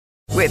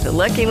With the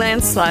Lucky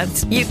Land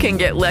Slots, you can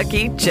get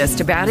lucky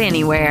just about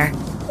anywhere.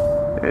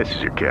 This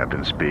is your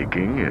captain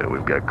speaking.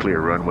 We've got clear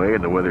runway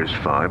and the weather's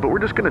fine, but we're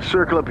just going to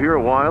circle up here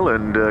a while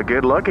and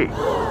get lucky.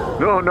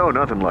 No,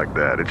 nothing like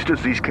that. It's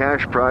just these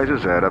cash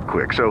prizes add up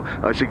quick. So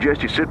I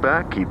suggest you sit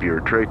back, keep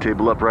your tray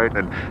table upright,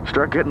 and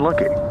start getting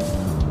lucky.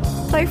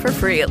 Play for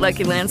free at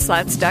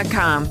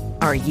LuckyLandSlots.com.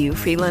 Are you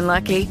feeling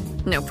lucky?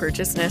 No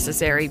purchase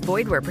necessary.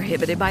 Void where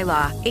prohibited by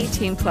law.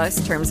 18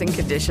 plus terms and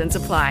conditions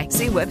apply.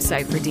 See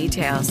website for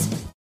details.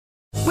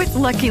 With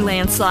Lucky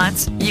Land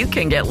Slots, you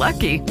can get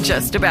lucky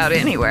just about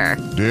anywhere.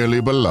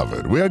 Dearly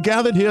beloved, we are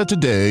gathered here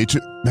today to...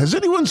 Has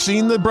anyone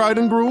seen the bride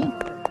and groom?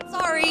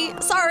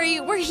 Sorry,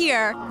 we're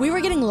here. We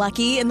were getting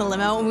lucky in the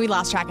limo and we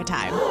lost track of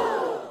time.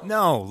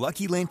 No,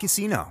 Lucky Land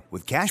Casino,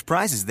 with cash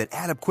prizes that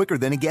add up quicker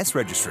than a guest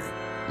registry.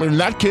 In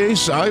that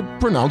case, I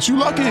pronounce you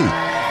lucky.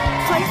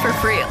 Play for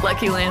free at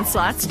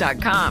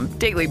LuckyLandSlots.com.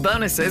 Daily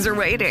bonuses are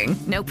waiting.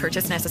 No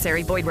purchase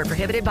necessary. Void where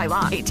prohibited by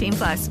law. 18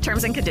 plus.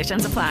 Terms and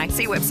conditions apply.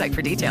 See website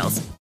for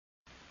details.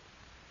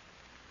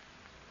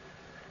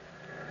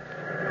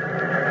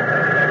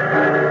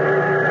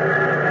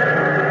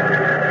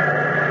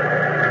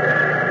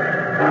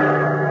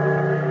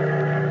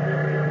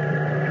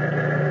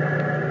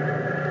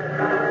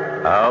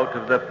 Out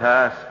of the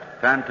past,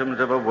 phantoms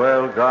of a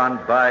world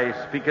gone by,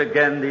 speak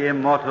again the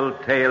immortal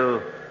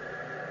tale,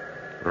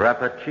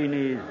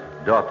 Rapacini's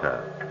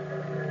daughter.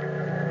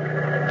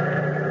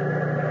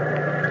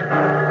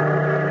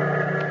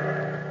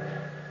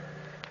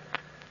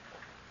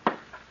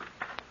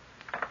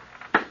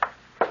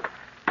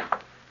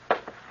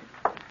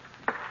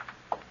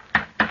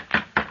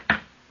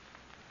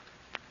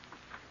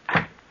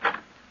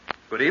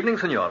 Good evening,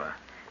 Signora.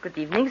 Good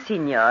evening,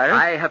 Signor.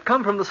 I have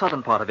come from the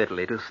southern part of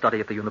Italy to study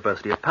at the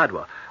University of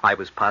Padua. I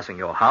was passing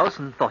your house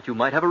and thought you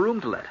might have a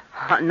room to let.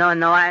 Oh,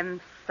 no, I'm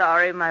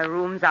sorry. My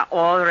rooms are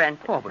all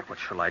rented. Oh, but what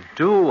shall I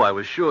do? I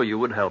was sure you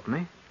would help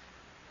me.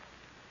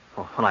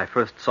 Oh, when I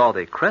first saw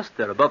the crest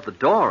there above the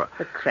door...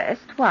 The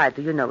crest? Why,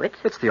 do you know it?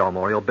 It's the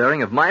armorial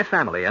bearing of my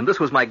family, and this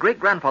was my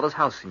great-grandfather's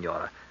house,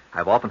 Signora.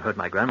 I've often heard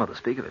my grandmother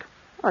speak of it.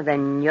 Oh,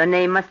 then your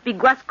name must be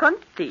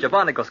Guasconti.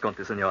 Giovanni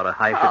Guasconti, Signora.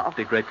 I should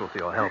be grateful for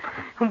your help.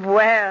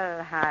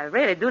 Well, I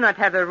really do not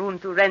have a room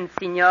to rent,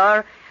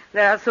 Signor.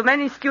 There are so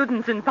many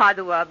students in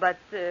Padua, but...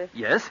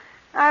 Yes?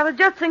 I was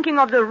just thinking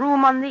of the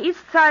room on the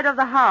east side of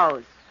the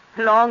house.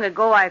 Long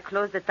ago I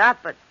closed it up,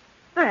 but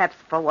perhaps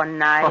for one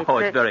night. Oh,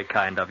 it's very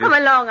kind of you. Come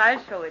along,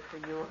 I'll show it to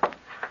you.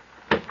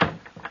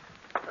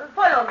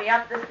 Follow me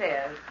up the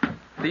stairs.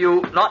 Do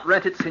you not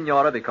rent it,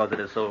 Signora, because it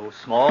is so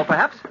small,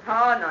 perhaps?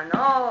 Oh,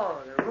 no.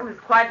 The room is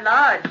quite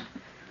large.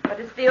 But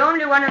it's the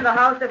only one in the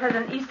house that has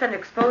an eastern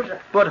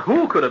exposure. But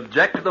who could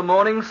object to the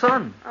morning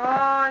sun?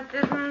 Oh,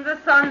 it isn't the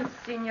sun,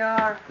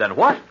 Signor. Then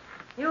what?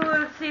 You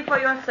will see for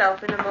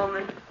yourself in a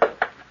moment.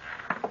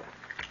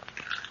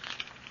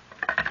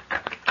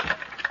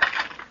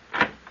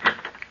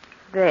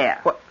 There.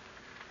 What?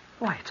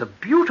 Why, it's a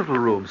beautiful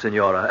room,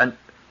 Signora, and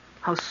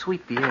how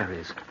sweet the air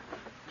is.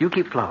 You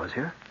keep flowers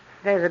here?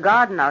 There's a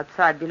garden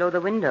outside below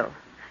the window.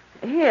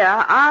 Here,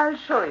 I'll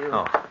show you.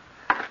 Oh.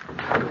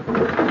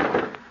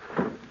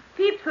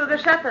 Peep through the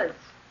shutters.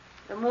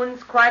 The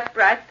moon's quite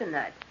bright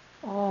tonight.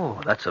 Oh,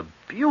 that's a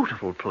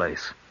beautiful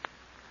place.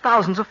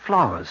 Thousands of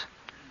flowers.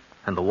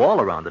 And the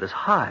wall around it is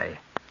high.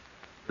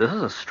 This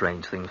is a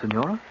strange thing,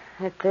 Signora.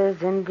 It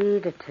is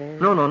indeed, it is.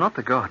 No, not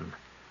the garden.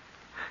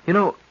 You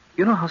know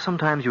how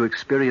sometimes you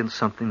experience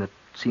something that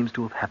seems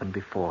to have happened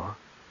before?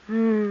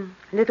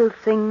 Little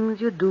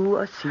things you do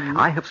or see.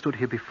 I have stood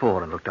here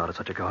before and looked out at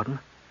such a garden.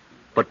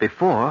 But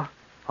before,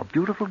 a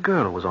beautiful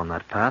girl was on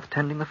that path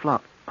tending the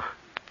flower.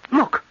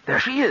 Look, there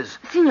she is.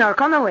 Signor,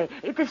 come away.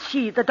 It is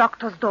she, the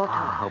doctor's daughter.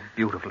 Ah, how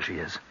beautiful she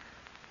is.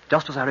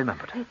 Just as I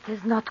remembered. It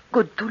is not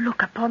good to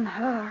look upon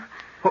her.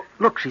 Oh,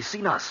 look, she's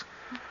seen us.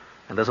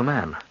 And there's a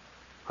man.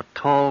 A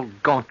tall,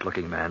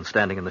 gaunt-looking man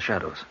standing in the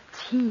shadows.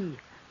 It's he,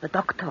 the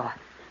doctor.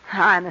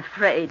 I'm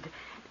afraid.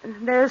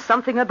 There's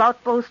something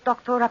about both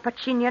Dr.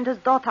 Rapacini and his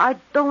daughter I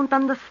don't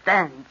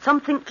understand.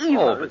 Something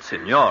evil. Oh, but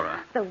Signora.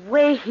 The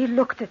way he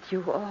looked at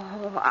you.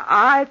 Oh,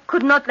 I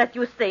could not let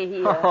you stay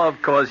here. Oh,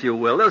 of course you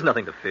will. There's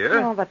nothing to fear.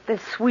 Oh, but the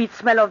sweet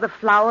smell of the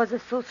flowers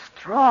is so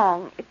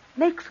strong. It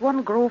makes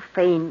one grow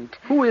faint.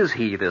 Who is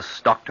he,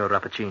 this Dr.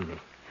 Rapacini?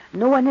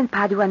 No one in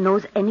Padua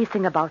knows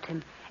anything about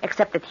him,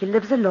 except that he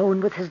lives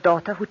alone with his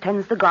daughter who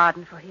tends the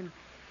garden for him.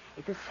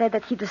 It is said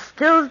that he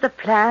distills the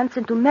plants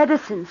into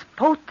medicines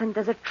potent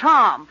as a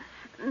charm.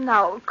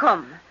 Now,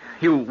 come.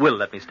 You will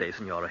let me stay,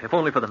 Signora, if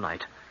only for the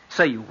night.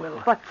 Say you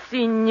will. But,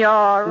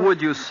 Signor... Would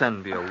you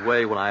send me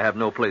away when I have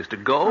no place to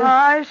go?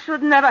 I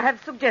should never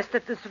have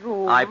suggested this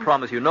room. I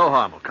promise you no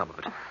harm will come of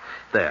it.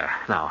 There,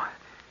 now,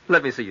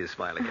 let me see you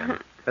smile again,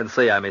 and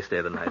say I may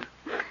stay the night.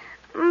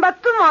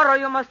 But tomorrow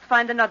you must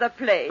find another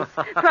place.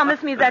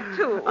 Promise me that,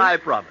 too. I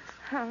promise.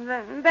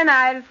 Then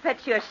I'll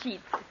fetch your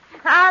sheets.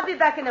 I'll be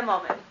back in a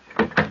moment.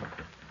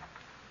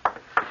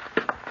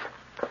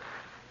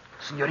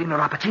 Signorina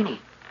Rapacini.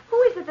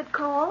 Who is it that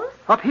calls?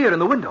 Up here in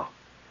the window.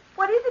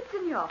 What is it,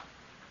 Signor?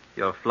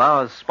 Your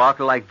flowers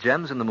sparkle like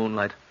gems in the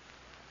moonlight.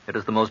 It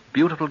is the most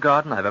beautiful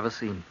garden I've ever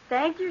seen.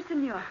 Thank you,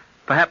 senor.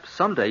 Perhaps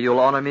someday you'll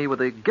honor me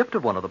with a gift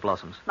of one of the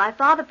blossoms. My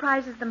father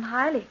prizes them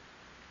highly.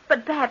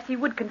 But perhaps he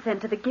would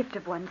consent to the gift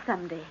of one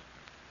someday.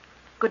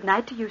 Good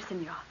night to you,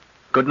 senor.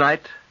 Good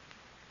night,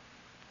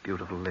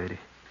 beautiful lady.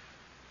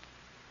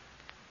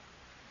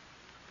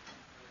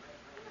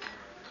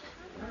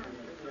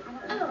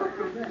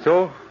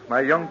 So,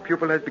 my young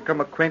pupil has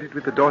become acquainted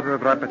with the daughter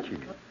of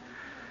Rapacini.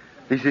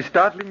 This is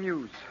startling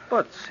news.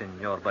 But,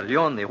 Signor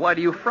Baglioni, why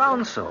do you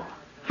frown so?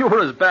 You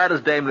were as bad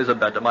as Dame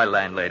Lisabetta, my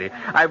landlady.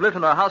 I've lived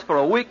in her house for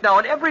a week now,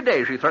 and every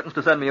day she threatens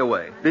to send me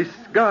away. This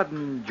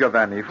garden,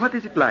 Giovanni, what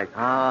is it like?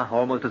 Ah,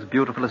 almost as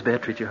beautiful as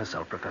Beatrice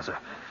herself, Professor.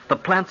 The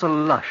plants are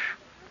lush,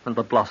 and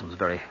the blossoms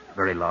very,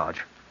 very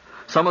large.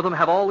 Some of them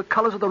have all the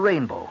colors of the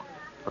rainbow.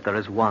 But there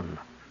is one,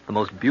 the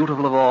most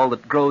beautiful of all,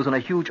 that grows in a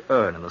huge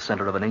urn in the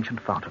center of an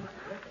ancient fountain.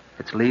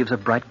 Its leaves are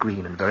bright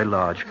green and very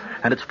large,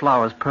 and its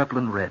flowers purple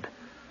and red.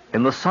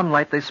 In the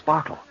sunlight they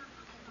sparkle,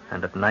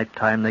 and at night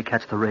time they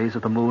catch the rays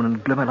of the moon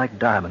and glimmer like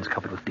diamonds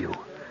covered with dew.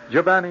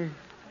 Giovanni,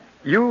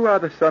 you are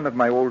the son of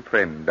my old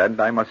friend,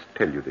 and I must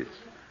tell you this.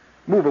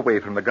 Move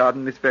away from the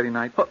garden this very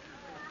night. But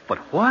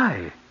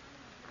why?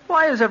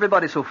 Why is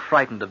everybody so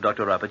frightened of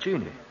Dr.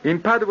 Rapacini?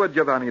 In Padua,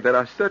 Giovanni, there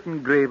are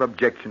certain grave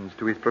objections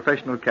to his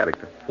professional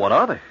character. What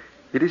are they?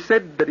 It is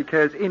said that he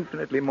cares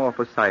infinitely more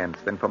for science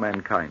than for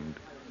mankind,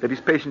 that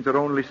his patients are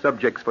only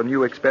subjects for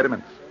new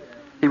experiments.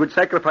 He would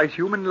sacrifice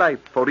human life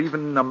for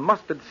even a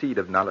mustard seed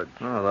of knowledge.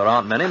 Oh, there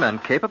aren't many men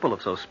capable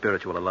of so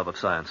spiritual a love of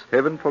science.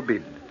 Heaven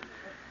forbid.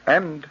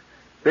 And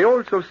they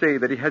also say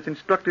that he has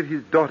instructed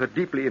his daughter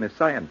deeply in a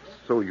science.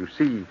 So, you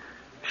see,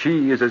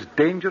 she is as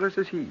dangerous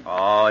as he.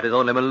 Oh, it is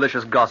only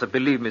malicious gossip,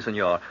 believe me,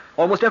 senor.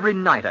 Almost every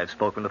night I've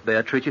spoken with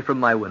Beatrice from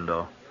my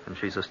window, and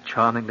she's as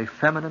charmingly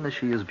feminine as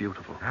she is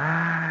beautiful.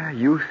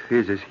 Youth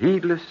is as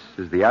heedless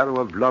as the arrow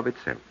of love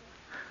itself.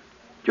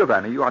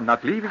 Giovanni, you are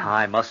not leaving.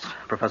 I must,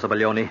 Professor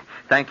Baglioni.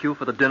 Thank you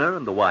for the dinner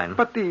and the wine.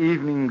 But the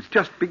evening's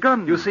just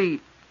begun. You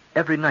see,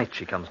 every night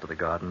she comes to the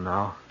garden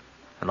now.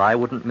 And I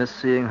wouldn't miss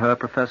seeing her,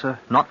 Professor.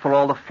 Not for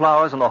all the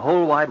flowers in the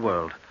whole wide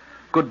world.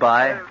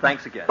 Goodbye.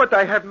 Thanks again. But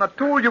I have not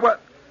told you what...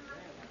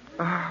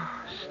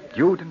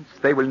 Students,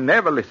 they will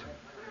never listen.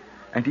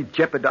 And he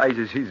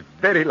jeopardizes his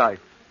very life.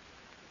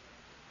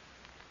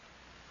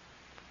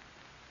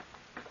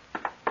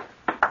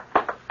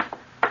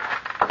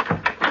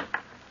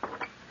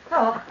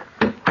 Oh,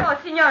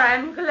 Signor,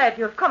 I'm glad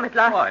you've come at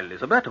last. Why,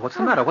 Elisabetta, what's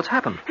the matter? What's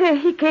happened?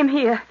 He came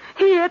here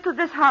to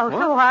this house.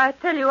 What? Oh, I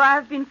tell you,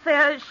 I've been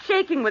fair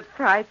shaking with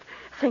fright,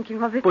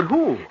 thinking of it. But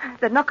who?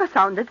 The knocker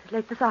sounded,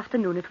 late this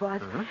afternoon it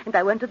was, and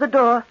I went to the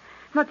door,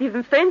 not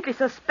even faintly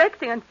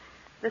suspecting, and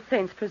the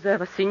saints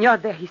preserve us, Signor,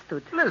 there he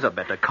stood.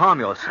 Elisabetta, calm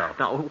yourself.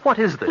 Now, what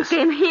is this? He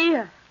came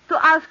here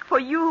to ask for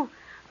you,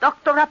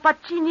 Dr.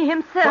 Rapacini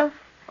himself.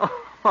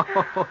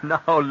 Oh,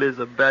 now,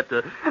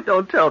 Elisabetta,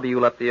 don't tell me you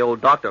let the old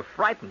doctor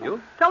frighten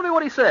you. Tell me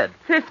what he said.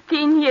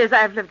 15 years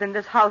I've lived in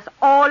this house,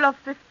 all of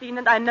 15,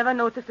 and I never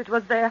noticed it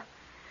was there.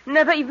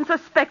 Never even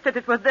suspected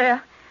it was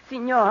there.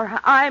 Signor,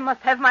 I must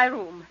have my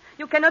room.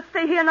 You cannot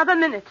stay here another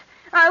minute.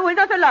 I will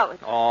not allow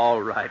it.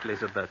 All right,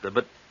 Elisabetta,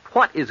 but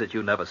what is it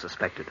you never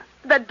suspected?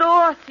 The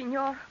door,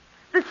 Signor.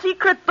 The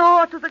secret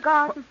door to the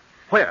garden.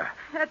 Where?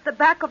 At the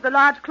back of the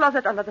large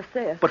closet under the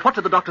stairs. But what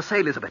did the doctor say,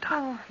 Elisabetta?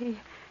 Oh, he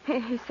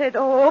said,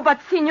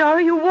 but, Signor,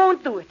 you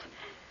won't do it.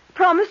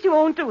 Promise you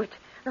won't do it.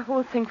 The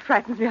whole thing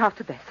frightens me half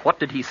to death. What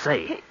did he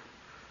say?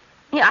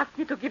 He asked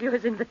me to give you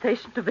his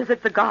invitation to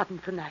visit the garden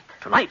tonight.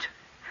 Tonight?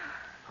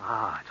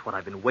 It's what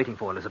I've been waiting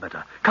for,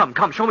 Elisabetta.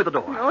 Come, show me the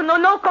door.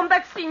 No, come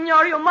back,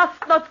 Signor. You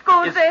must not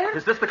go there.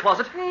 Is this the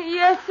closet?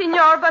 Yes,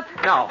 Signor, but...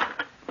 Now,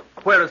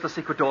 where is the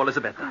secret door,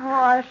 Elisabetta? Oh,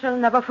 I shall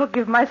never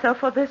forgive myself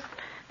for this.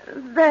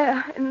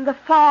 There, in the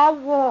far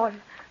wall.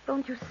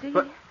 Don't you see?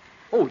 But...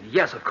 Oh,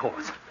 yes, of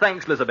course.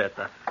 Thanks,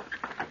 Elisabetta.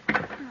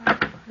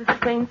 The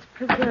saints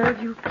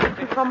preserve you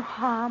from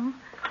harm.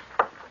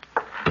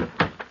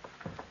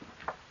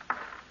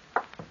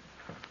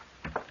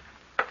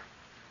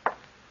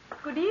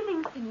 Good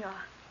evening, Signor.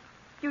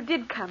 You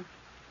did come.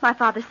 My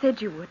father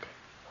said you would.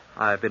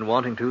 I've been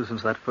wanting to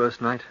since that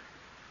first night,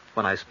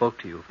 when I spoke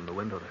to you from the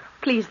window there.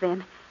 Please,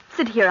 then,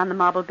 sit here on the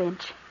marble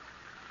bench.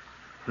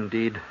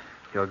 Indeed,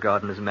 your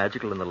garden is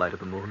magical in the light of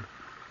the moon.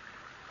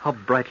 How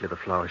brightly the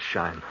flowers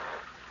shine.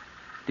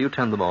 Do you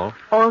tend them all?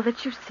 All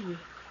that you see,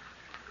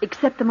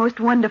 except the most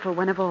wonderful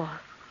one of all.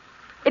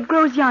 It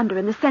grows yonder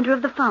in the center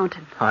of the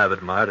fountain. I have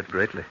admired it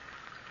greatly.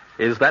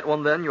 Is that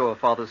one, then, your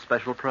father's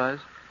special prize?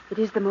 It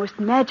is the most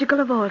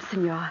magical of all,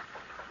 Signor,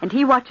 and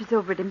he watches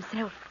over it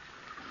himself.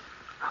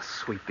 How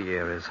sweet the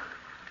air is.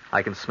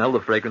 I can smell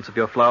the fragrance of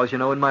your flowers,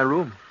 in my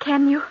room.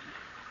 Can you?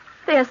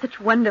 They are such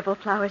wonderful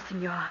flowers,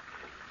 Signor.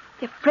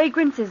 Their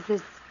fragrance is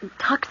as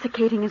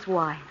intoxicating as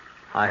wine.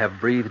 I have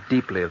breathed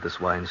deeply of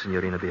this wine,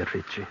 Signorina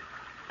Beatrice,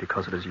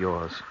 because it is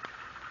yours.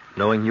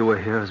 Knowing you were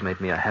here has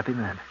made me a happy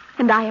man.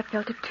 And I have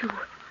felt it, too.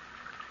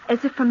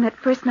 As if from that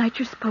first night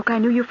you spoke, I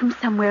knew you from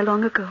somewhere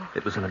long ago.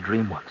 It was in a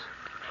dream once.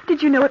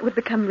 Did you know it would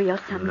become real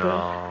someday?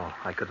 No,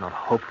 I could not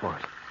hope for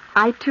it.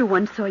 I, too,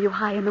 once saw you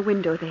high in the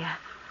window there,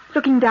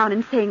 looking down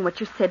and saying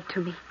what you said to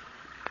me.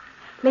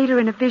 Later,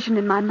 in a vision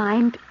in my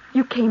mind,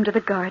 you came to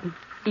the garden,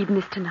 even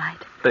as tonight.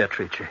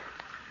 Beatrice,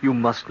 you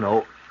must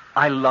know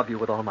I love you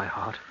with all my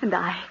heart. And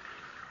I,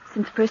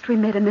 since first we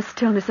met in the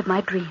stillness of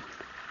my dream.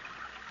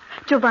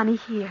 Giovanni,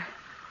 here,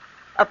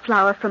 a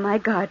flower from my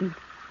garden,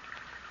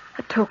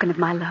 a token of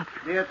my love.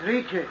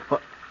 Beatrice.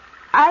 What?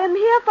 I am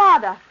here,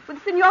 Father,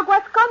 with Signor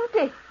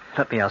Guasconti.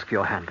 Let me ask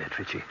your hand,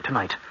 Beatrice.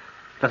 Tonight,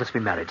 let us be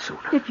married soon.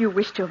 If you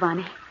wish,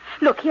 Giovanni.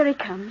 Look, here he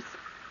comes.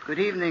 Good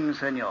evening,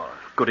 Senor.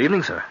 Good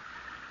evening, sir.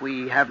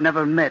 We have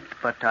never met,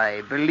 but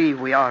I believe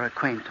we are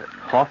acquainted.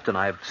 Often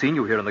I have seen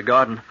you here in the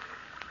garden.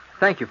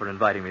 Thank you for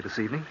inviting me this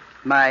evening.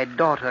 My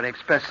daughter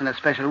expressed an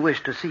especial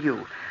wish to see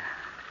you,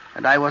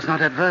 and I was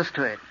not adverse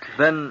to it.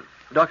 Then,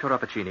 Dr.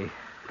 Rapacini,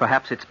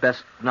 perhaps it's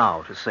best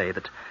now to say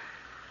that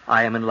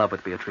I am in love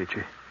with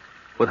Beatrice.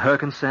 With her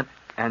consent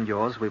and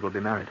yours, we will be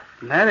married.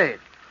 Married?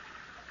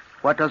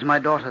 What does my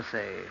daughter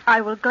say?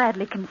 I will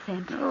gladly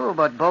consent. Oh,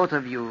 but both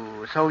of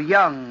you, so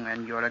young,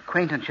 and your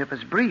acquaintanceship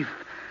is brief.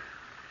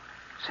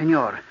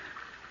 Senor,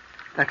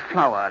 that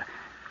flower,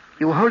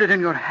 you hold it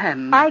in your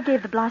hand. I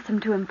gave the blossom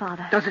to him,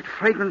 Father. Does its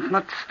fragrance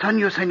not stun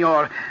you,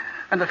 Senor,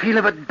 and the feel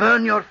of it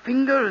burn your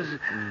fingers?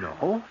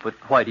 No, but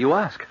why do you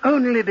ask?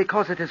 Only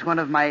because it is one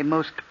of my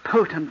most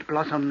potent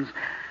blossoms.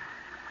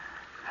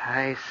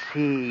 I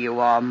see you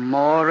are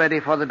more ready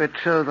for the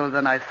betrothal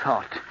than I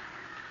thought.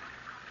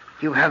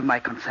 You have my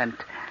consent.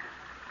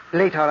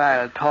 Later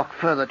I'll talk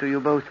further to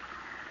you both.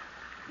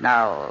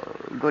 Now,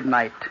 good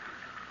night.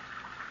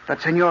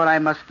 But, Senor, I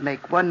must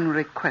make one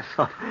request.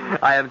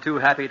 I am too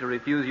happy to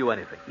refuse you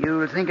anything.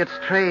 You'll think it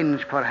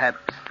strange,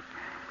 perhaps.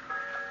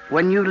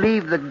 When you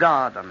leave the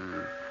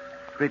garden,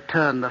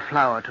 return the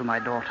flower to my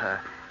daughter.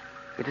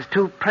 It is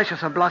too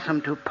precious a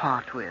blossom to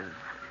part with.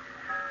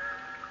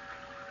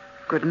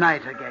 Good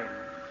night again.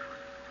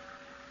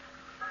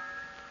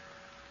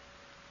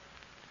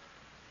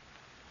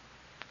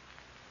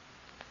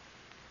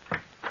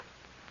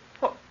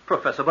 Oh,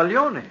 Professor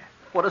Baglioni.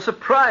 What a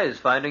surprise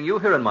finding you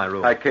here in my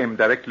room. I came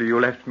directly. You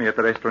left me at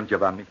the restaurant,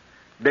 Giovanni.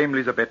 Dame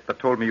Lisabetta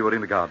told me you were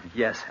in the garden.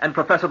 Yes, and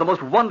Professor, the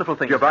most wonderful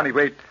thing... Giovanni,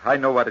 wait. I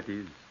know what it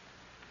is.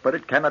 But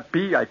it cannot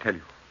be, I tell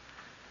you.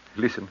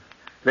 Listen,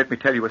 let me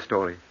tell you a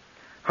story.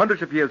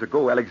 Hundreds of years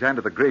ago,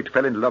 Alexander the Great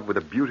fell in love with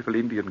a beautiful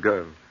Indian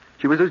girl.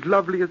 She was as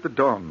lovely as the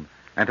dawn,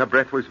 and her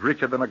breath was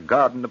richer than a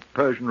garden of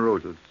Persian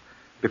roses.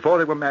 Before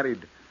they were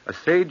married, a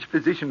sage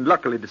physician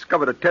luckily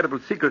discovered a terrible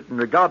secret in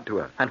regard to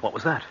her. And what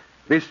was that?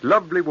 This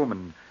lovely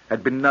woman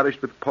had been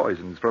nourished with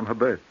poisons from her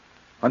birth,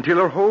 until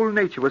her whole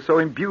nature was so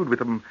imbued with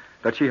them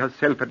that she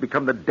herself had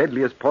become the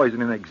deadliest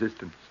poison in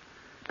existence.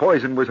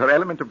 Poison was her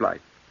element of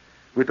life.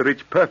 With the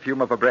rich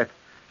perfume of her breath,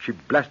 she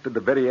blasted the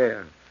very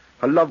air.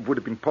 Her love would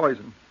have been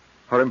poison.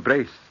 Her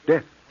embrace,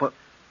 death. But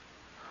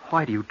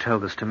why do you tell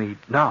this to me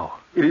now?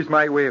 It is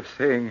my way of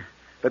saying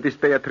that this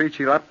Beatrice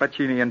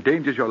Rapacini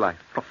endangers your life.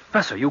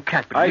 Professor, you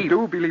can't believe... I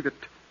do believe it.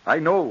 I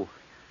know.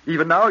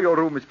 Even now your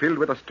room is filled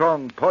with a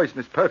strong,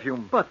 poisonous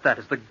perfume. But that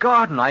is the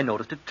garden. I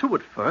noticed it too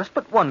at first,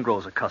 but one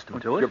grows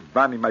accustomed to it.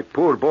 Giovanni, my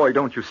poor boy,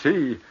 don't you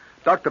see?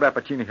 Dr.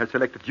 Rapacini has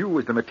selected you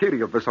as the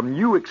material for some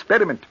new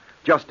experiment,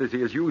 just as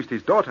he has used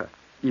his daughter.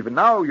 Even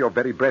now, your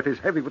very breath is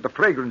heavy with the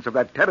fragrance of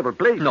that terrible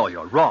place. No,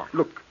 you're wrong.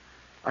 Look,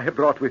 I have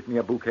brought with me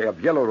a bouquet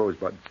of yellow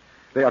rosebuds.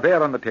 They are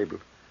there on the table.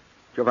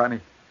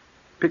 Giovanni,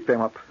 pick them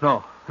up.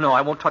 No,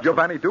 I won't touch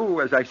Giovanni, them.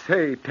 do as I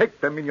say.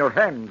 Take them in your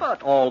hand.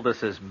 But all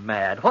this is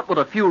mad. What would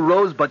a few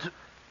rosebuds...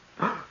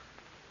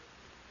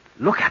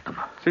 Look at them.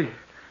 See,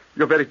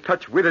 your very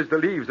touch withers the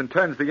leaves and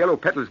turns the yellow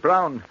petals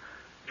brown.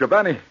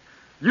 Giovanni,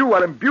 you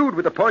are imbued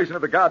with the poison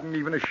of the garden,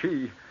 even as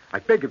she. I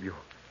beg of you,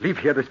 leave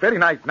here this very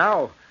night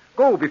now.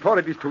 Go before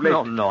it is too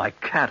late. No, I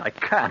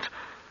can't.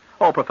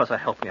 Oh, Professor,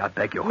 help me, I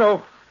beg you.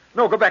 No,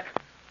 go back.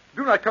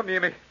 Do not come near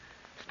me.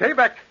 Stay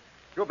back.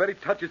 Your very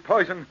touch is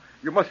poison.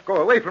 You must go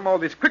away from all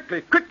this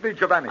quickly,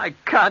 Giovanni. I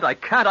can't.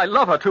 I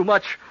love her too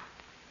much.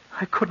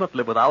 I could not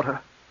live without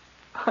her.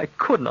 I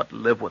could not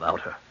live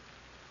without her.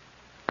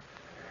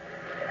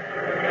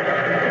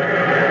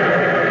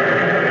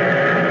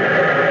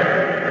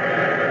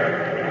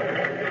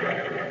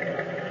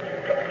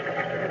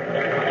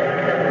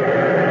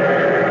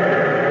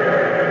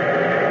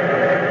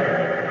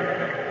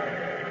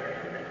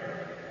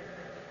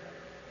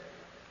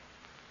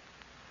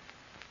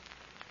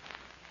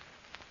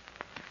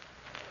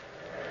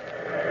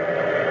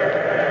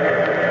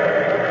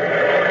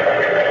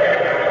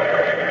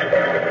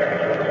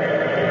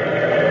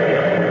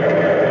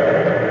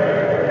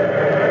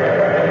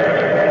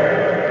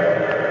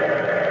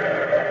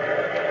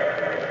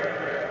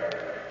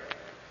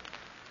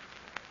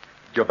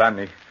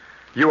 Giovanni,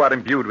 you are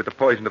imbued with the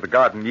poison of the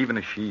garden, even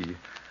as she.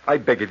 I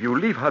beg of you,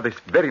 leave her this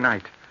very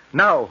night.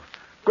 Now,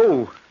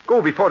 go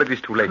before it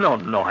is too late.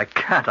 No, I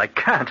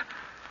can't.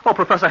 Oh,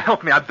 Professor,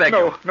 help me, I beg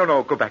you.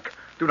 No, go back.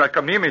 Do not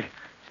come near me.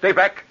 Stay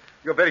back.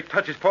 Your very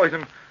touch is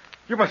poison.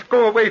 You must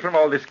go away from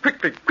all this.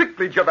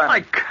 Quickly, Giovanni.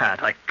 I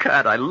can't.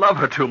 I love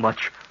her too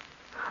much.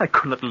 I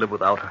could not live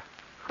without her.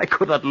 I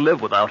could not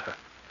live without her.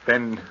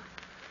 Then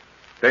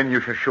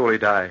you shall surely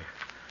die.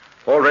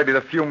 Already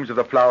the fumes of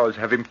the flowers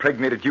have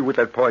impregnated you with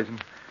that poison.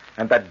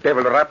 And that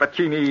devil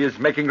Rapacini is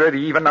making ready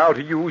even now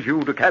to use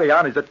you to carry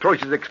on his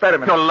atrocious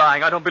experiment. You're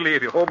lying. I don't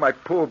believe you. Oh, my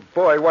poor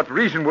boy, what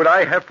reason would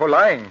I have for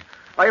lying?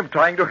 I am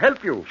trying to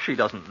help you. She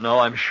doesn't know,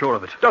 I'm sure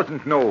of it.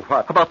 Doesn't know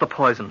what? About the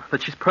poison,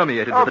 that she's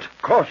permeated with it.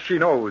 Of course she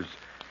knows.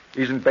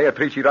 Isn't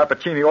Beatrice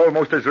Rapacini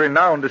almost as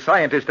renowned a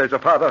scientist as her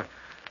father?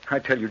 I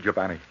tell you,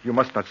 Giovanni, you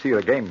must not see her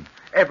again.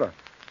 Ever.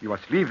 You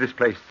must leave this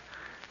place.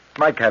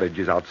 My carriage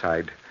is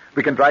outside.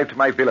 We can drive to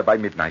my villa by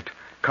midnight.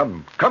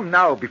 Come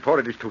now, before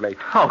it is too late.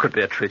 How could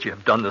Beatrice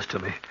have done this to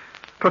me?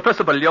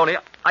 Professor Baglioni,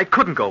 I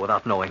couldn't go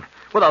without knowing,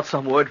 without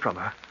some word from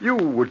her. You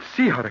would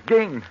see her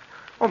again.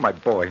 Oh, my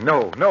boy,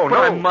 no. But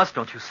I must,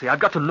 don't you see? I've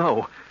got to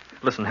know.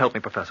 Listen, help me,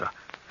 Professor.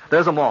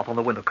 There's a moth on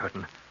the window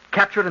curtain.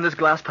 Capture it in this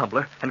glass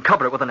tumbler and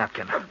cover it with a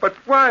napkin. But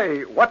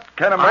why? What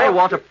can a moth... I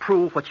want to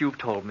prove what you've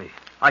told me.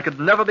 I could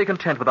never be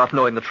content without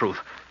knowing the truth.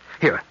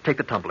 Here, take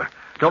the tumbler.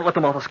 Don't let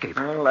the moth escape.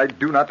 Well, I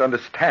do not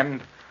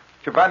understand.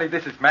 Giovanni,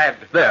 this is mad.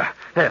 There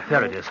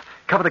it is.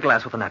 Cover the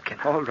glass with a napkin.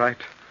 All right.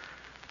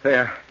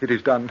 There, it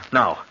is done.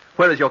 Now,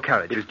 where is your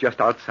carriage? It is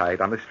just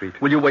outside on the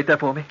street. Will you wait there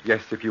for me?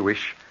 Yes, if you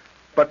wish.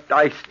 But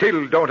I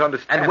still don't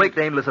understand. And wake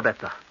Dame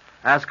Lisabetta.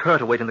 Ask her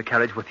to wait in the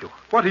carriage with you.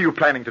 What are you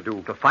planning to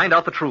do? To find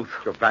out the truth.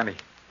 Giovanni,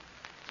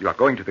 you are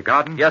going to the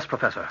garden? Yes,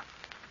 Professor.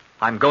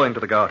 I'm going to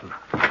the garden.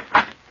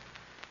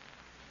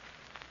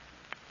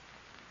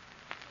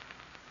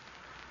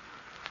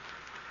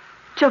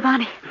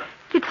 Giovanni,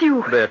 it's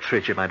you.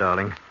 Beatrice, my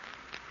darling.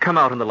 Come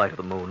out in the light of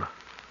the moon.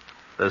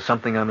 There's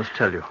something I must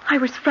tell you. I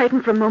was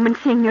frightened for a moment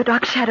seeing your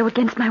dark shadow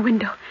against my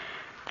window.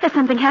 Has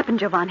something happened,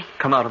 Giovanni?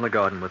 Come out in the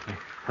garden with me,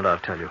 and I'll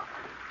tell you.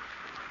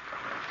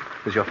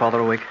 Is your father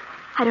awake?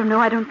 I don't know.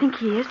 I don't think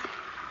he is.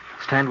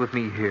 Stand with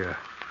me here,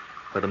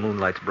 where the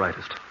moonlight's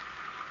brightest.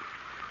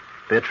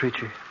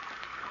 Beatrice,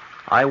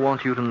 I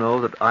want you to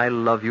know that I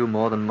love you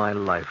more than my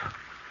life.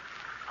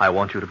 I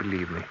want you to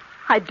believe me.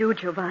 I do,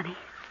 Giovanni.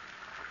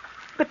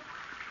 But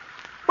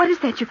what is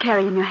that you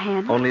carry in your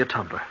hand? Only a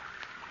tumbler.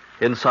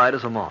 Inside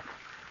is a moth.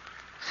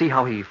 See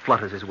how he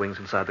flutters his wings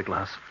inside the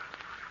glass.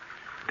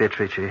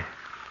 Beatrice,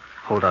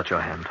 hold out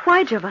your hand.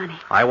 Why, Giovanni?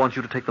 I want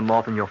you to take the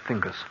moth in your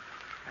fingers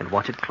and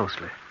watch it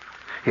closely.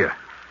 Here,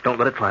 don't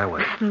let it fly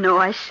away. No,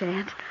 I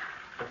shan't.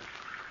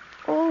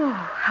 Oh,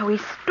 how he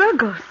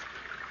struggles.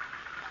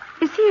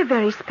 Is he a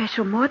very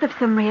special moth of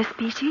some rare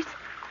species?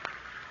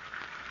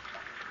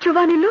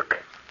 Giovanni,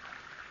 look.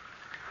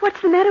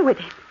 What's the matter with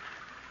him?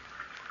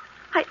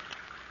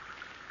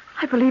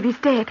 I believe he's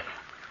dead.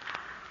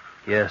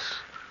 Yes,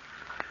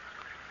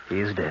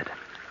 he's dead.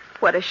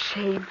 What a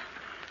shame.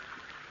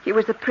 He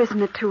was a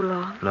prisoner too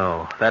long.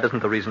 No, that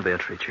isn't the reason,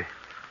 Beatrice.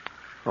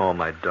 Oh,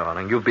 my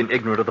darling, you've been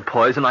ignorant of the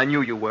poison. I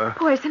knew you were.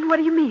 Poison? What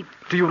do you mean?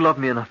 Do you love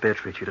me enough,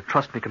 Beatrice, to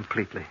trust me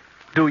completely?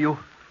 Do you?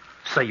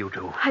 Say you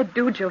do. I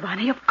do,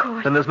 Giovanni, of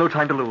course. Then there's no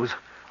time to lose.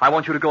 I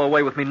want you to go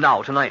away with me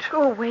now, tonight.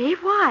 Go away?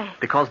 Why?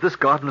 Because this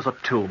garden is a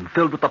tomb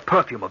filled with the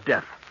perfume of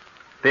death.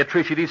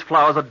 Beatrice, these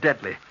flowers are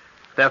deadly.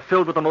 They're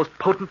filled with the most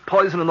potent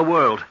poison in the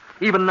world.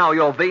 Even now,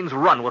 your veins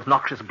run with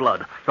noxious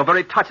blood. Your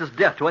very touch is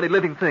death to any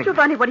living thing.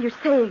 Giovanni, what are you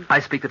saying? I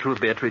speak the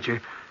truth,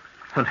 Beatrice.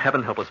 And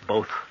heaven help us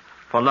both.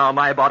 For now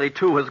my body,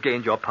 too, has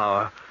gained your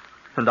power.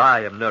 And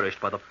I am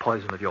nourished by the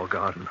poison of your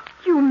garden.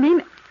 You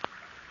mean...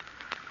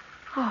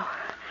 Oh,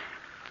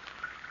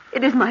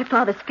 it is my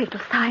father's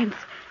fatal science.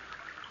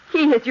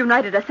 He has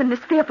united us in this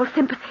fearful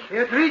sympathy.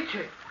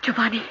 Beatrice!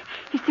 Giovanni,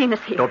 he's seen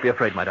us here. Don't be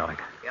afraid, my darling.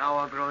 The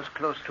hour grows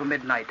close to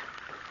midnight.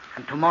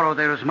 And tomorrow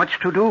there is much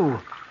to do.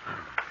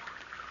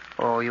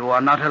 Oh, you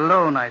are not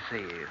alone, I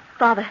see.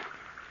 Father,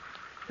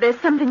 there's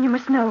something you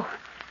must know.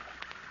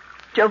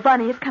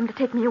 Giovanni has come to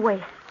take me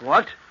away.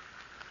 What?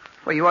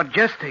 Well, you are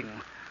jesting.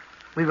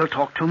 We will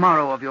talk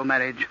tomorrow of your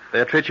marriage.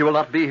 Beatrice will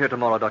not be here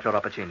tomorrow, Dr.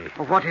 Rapacini.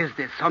 What is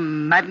this?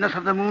 Some madness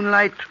of the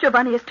moonlight?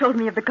 Giovanni has told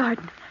me of the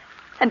garden.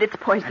 And it's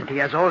poisoned. And he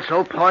has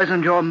also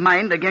poisoned your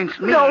mind against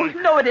me. No,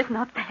 it is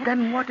not that.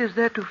 Then what is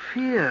there to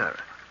fear?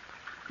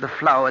 The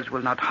flowers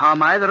will not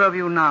harm either of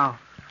you now.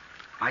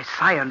 My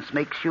science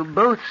makes you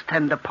both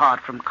stand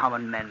apart from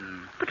common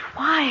men. But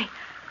why?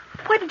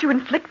 Why did you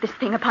inflict this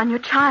thing upon your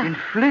child?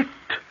 Inflict?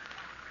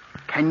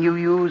 Can you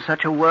use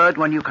such a word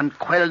when you can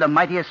quell the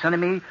mightiest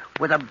enemy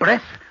with a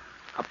breath?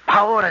 A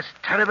power as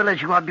terrible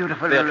as you are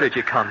beautiful.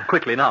 Beatrice, come.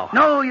 Quickly, now.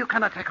 No, you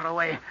cannot take her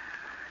away.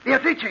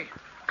 Beatrice,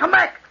 come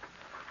back!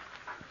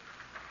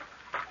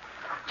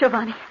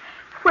 Giovanni,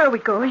 where are we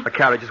going? A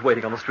carriage is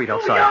waiting on the street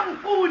outside. You young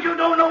fool, you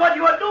don't know what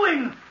you are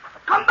doing.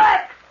 Come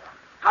back!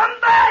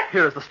 Come back!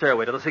 Here is the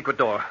stairway to the secret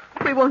door.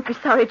 We won't be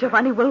sorry,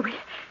 Giovanni, will we?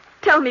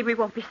 Tell me we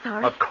won't be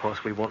sorry. Of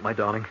course we won't, my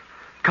darling.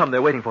 Come,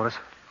 they're waiting for us.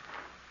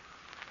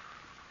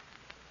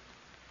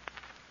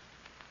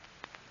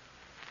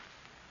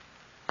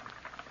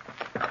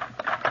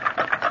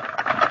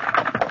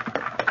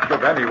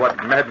 Giovanni,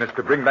 what madness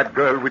to bring that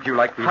girl with you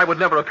like this. I would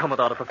never have come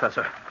without her,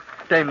 Professor.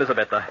 Dame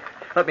Lisabetta,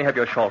 Let me have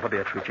your shawl for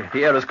Beatrice.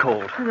 The air is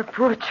cold. The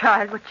poor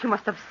child, what she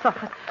must have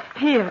suffered.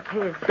 Here it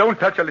is. Don't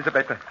touch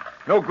Elisabetta.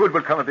 No good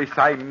will come of this.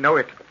 I know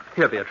it.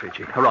 Here, Beatrice,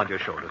 around your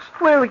shoulders.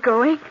 Where are we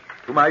going?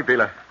 To my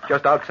villa,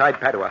 just outside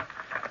Padua.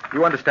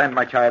 You understand,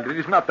 my child, it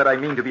is not that I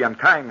mean to be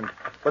unkind,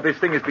 but this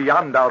thing is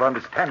beyond our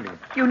understanding.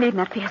 You need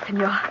not fear,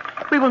 senor.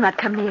 We will not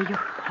come near you.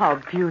 How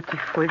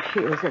beautiful she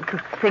is, and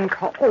to think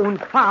her own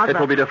father. It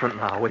will be different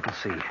now. Wait and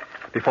see.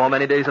 Before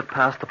many days have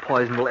passed, the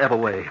poison will ebb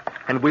away,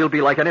 and we'll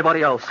be like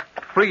anybody else,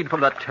 freed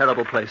from that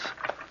terrible place.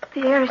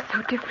 The air is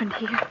so different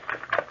here.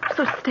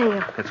 So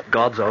stale. It's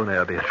God's own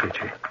air,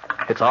 Beatrice.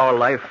 It's our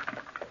life.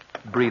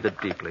 Breathe it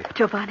deeply.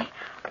 Giovanni,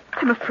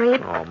 I'm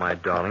afraid. Oh, my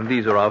darling,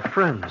 these are our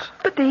friends.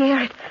 But the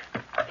air,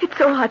 it's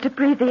so hard to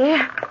breathe the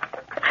air.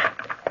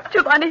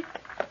 Giovanni,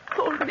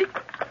 hold me.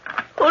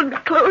 Hold me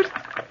close.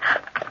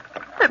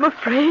 I'm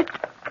afraid.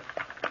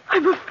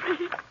 I'm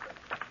afraid.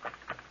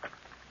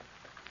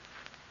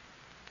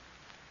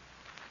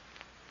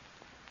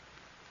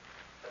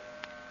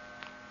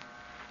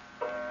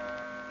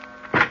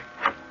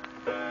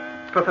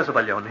 Professor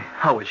Baglioni,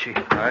 how is she?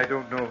 I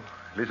don't know.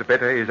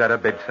 Elisabetta is at her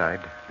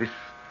bedside.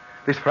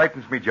 This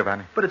frightens me,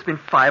 Giovanni. But it's been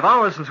 5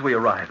 hours since we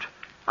arrived.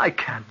 I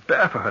can't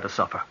bear for her to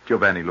suffer.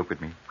 Giovanni, look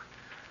at me.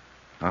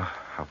 Oh,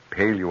 how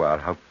pale you are.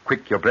 How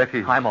quick your breath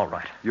is. I'm all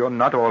right. You're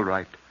not all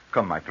right.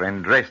 Come, my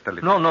friend, rest a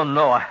little.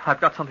 No.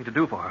 I've got something to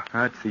do for her.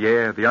 That's the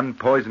air, the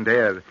unpoisoned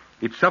air.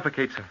 It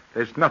suffocates her.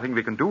 There's nothing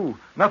we can do.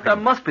 Nothing. There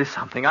must be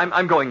something.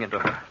 I'm going into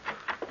her.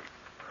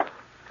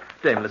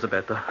 Dame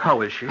Elisabetta,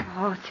 how is she?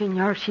 Oh,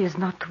 Signor, she is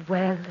not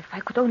well. If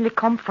I could only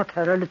comfort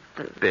her a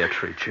little.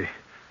 Beatrice,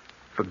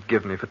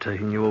 forgive me for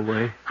taking you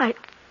away.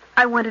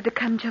 I wanted to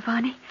come,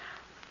 Giovanni.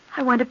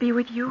 I want to be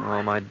with you.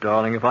 Oh, my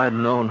darling, if I had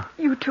known.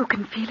 You too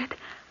can feel it.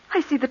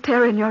 I see the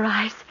terror in your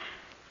eyes.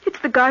 It's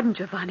the garden,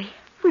 Giovanni.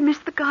 We miss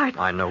the garden.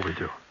 I know we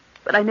do.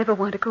 But I never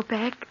want to go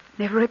back.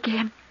 Never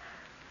again.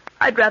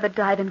 I'd rather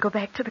die than go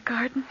back to the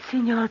garden.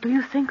 Signor, do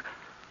you think...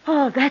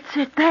 Oh, that's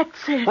it.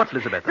 What,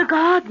 Elisabetta? The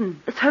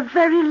garden. It's her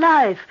very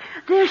life.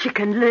 There she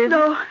can live.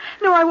 No,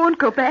 I won't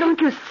go back.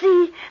 Don't you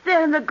see?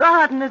 There in the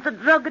garden is the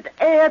drugged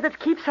air that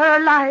keeps her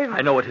alive.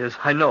 I know it is.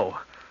 I know.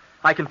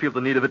 I can feel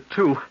the need of it,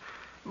 too.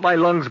 My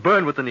lungs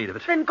burn with the need of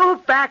it. Then go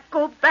back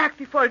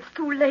before it's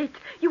too late.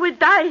 You will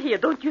die here,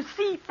 don't you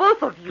see?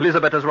 Both of you.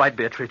 Elisabetta's right,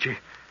 Beatrice.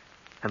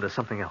 And there's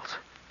something else.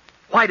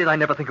 Why did I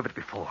never think of it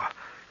before?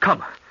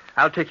 Come,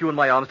 I'll take you in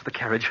my arms to the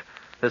carriage.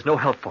 There's no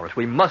help for it.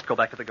 We must go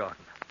back to the garden.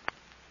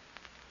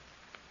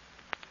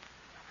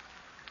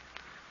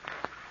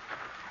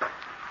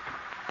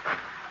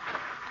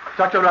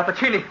 Dr.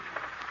 Rapacini!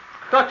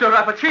 Dr.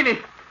 Rapacini!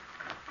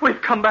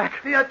 We've come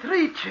back.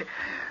 Beatrice!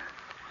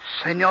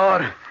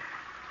 Senor,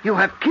 you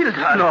have killed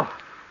her.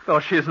 No,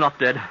 she is not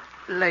dead.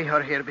 Lay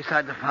her here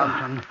beside the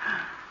fountain.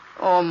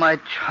 Oh, my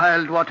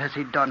child, what has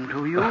he done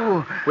to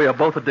you? We are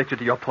both addicted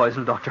to your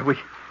poison, Doctor.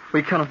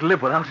 We cannot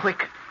live without it.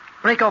 Quick,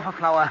 break off a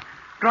flower.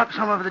 Drop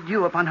some of the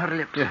dew upon her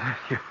lips. Yeah.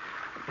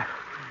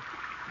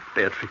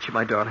 Beatrice,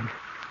 my darling,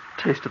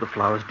 taste of the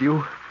flower's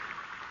dew.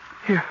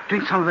 Here.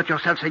 Drink some of it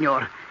yourself,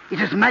 senor. It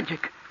is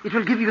magic. It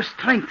will give you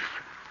strength.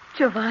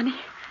 Giovanni,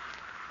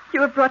 you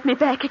have brought me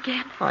back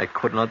again. I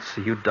could not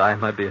see you die,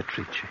 my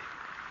Beatrice.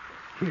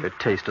 Here,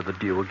 taste of the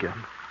dew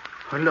again.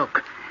 Oh,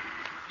 look,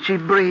 she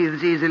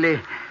breathes easily.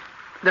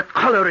 The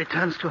color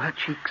returns to her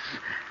cheeks.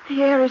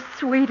 The air is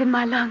sweet in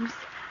my lungs.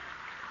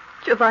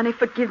 Giovanni,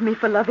 forgive me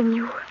for loving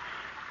you.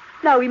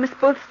 Now we must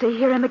both stay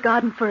here in the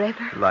garden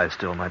forever. Lie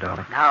still, my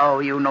darling. Now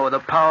you know the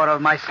power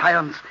of my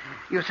science.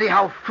 You see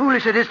how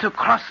foolish it is to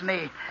cross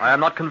me. I am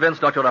not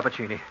convinced, Dr.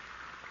 Rapacini.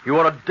 You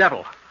are a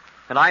devil,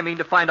 and I mean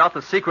to find out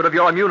the secret of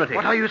your immunity.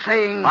 What are you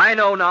saying? I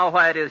know now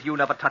why it is you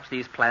never touch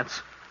these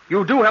plants.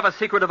 You do have a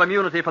secret of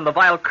immunity from the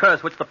vile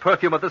curse which the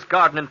perfume of this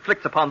garden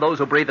inflicts upon those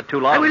who breathe it too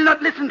long. I will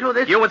not listen to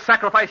this. You would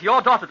sacrifice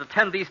your daughter to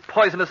tend these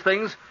poisonous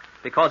things,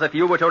 because if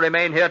you were to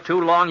remain here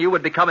too long, you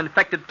would become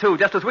infected too,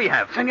 just as we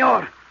have.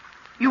 Senor,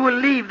 you will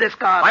leave this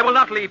garden. I will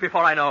not leave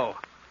before I know.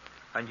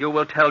 And you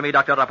will tell me,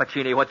 Dr.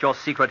 Rapacini, what your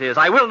secret is.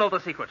 I will know the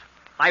secret.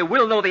 I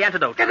will know the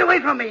antidote. Get away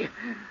from me.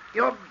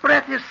 Your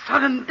breath is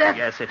sudden death.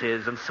 Yes, it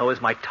is, and so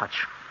is my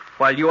touch.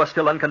 While you are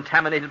still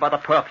uncontaminated by the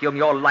perfume,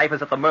 your life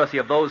is at the mercy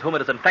of those whom it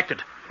has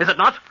infected. Is it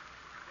not?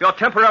 Your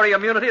temporary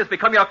immunity has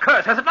become your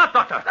curse, has it not,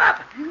 Doctor?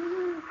 Stop!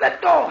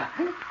 Let go!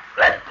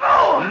 Let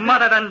go!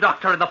 Mother than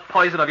Doctor in the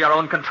poison of your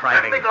own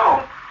contriving. Let me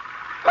go!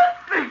 Let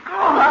me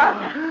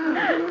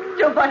go!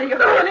 Giovanni, you're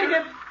killing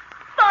him.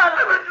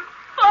 Father!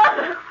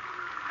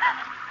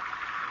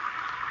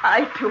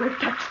 I, too, have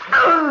touched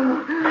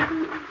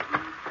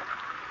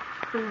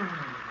him.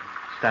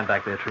 Stand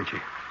back,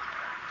 Beatrice.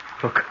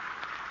 Look,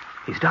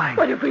 he's dying.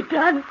 What have we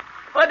done?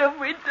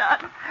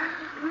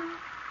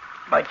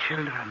 My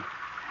children,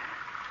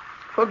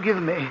 forgive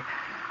me.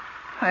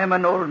 I am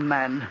an old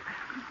man,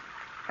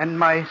 and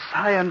my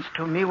science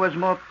to me was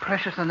more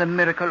precious than the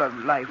miracle of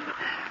life.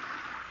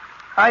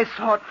 I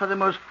sought for the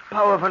most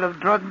powerful of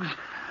drugs,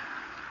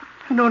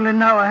 and only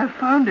now I have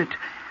found it.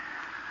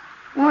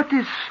 What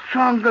is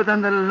stronger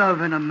than the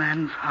love in a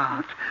man's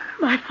heart?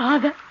 My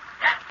father.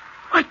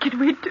 What can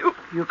we do?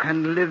 You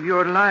can live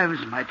your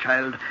lives, my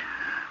child,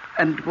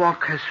 and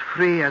walk as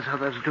free as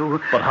others do.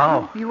 But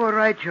how? You are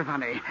right,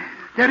 Giovanni.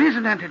 There is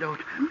an antidote.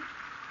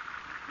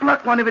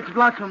 Pluck one of its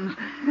blossoms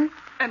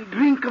and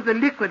drink of the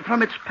liquid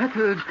from its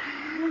petals,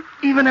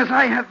 even as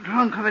I have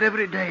drunk of it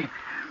every day.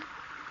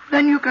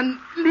 Then you can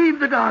leave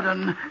the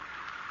garden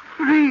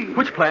free.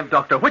 Which plant,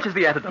 Doctor? Which is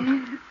the antidote?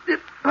 The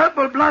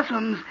purple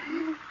blossoms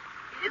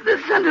in the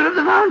center of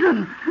the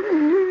fountain.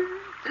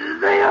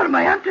 They are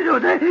my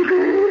antidote.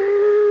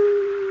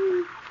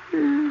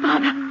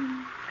 Father.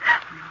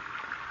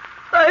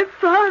 My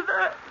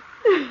father.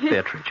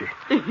 Beatrice,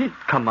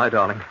 come, my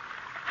darling.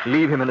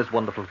 Leave him in his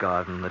wonderful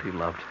garden that he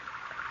loved.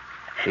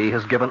 He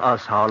has given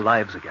us our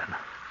lives again.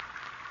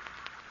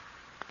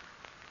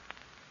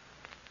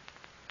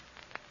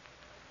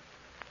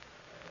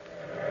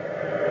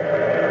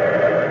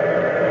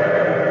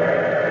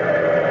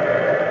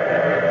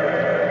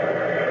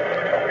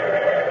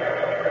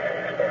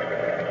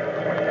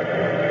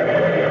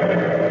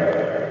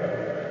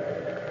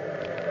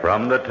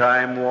 From the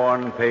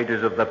time-worn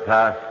pages of the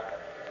past,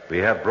 we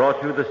have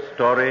brought you the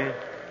story,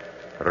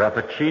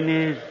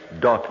 Rapacini's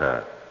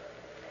Daughter.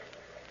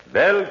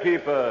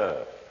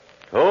 Bellkeeper,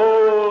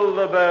 toll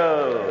the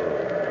bell.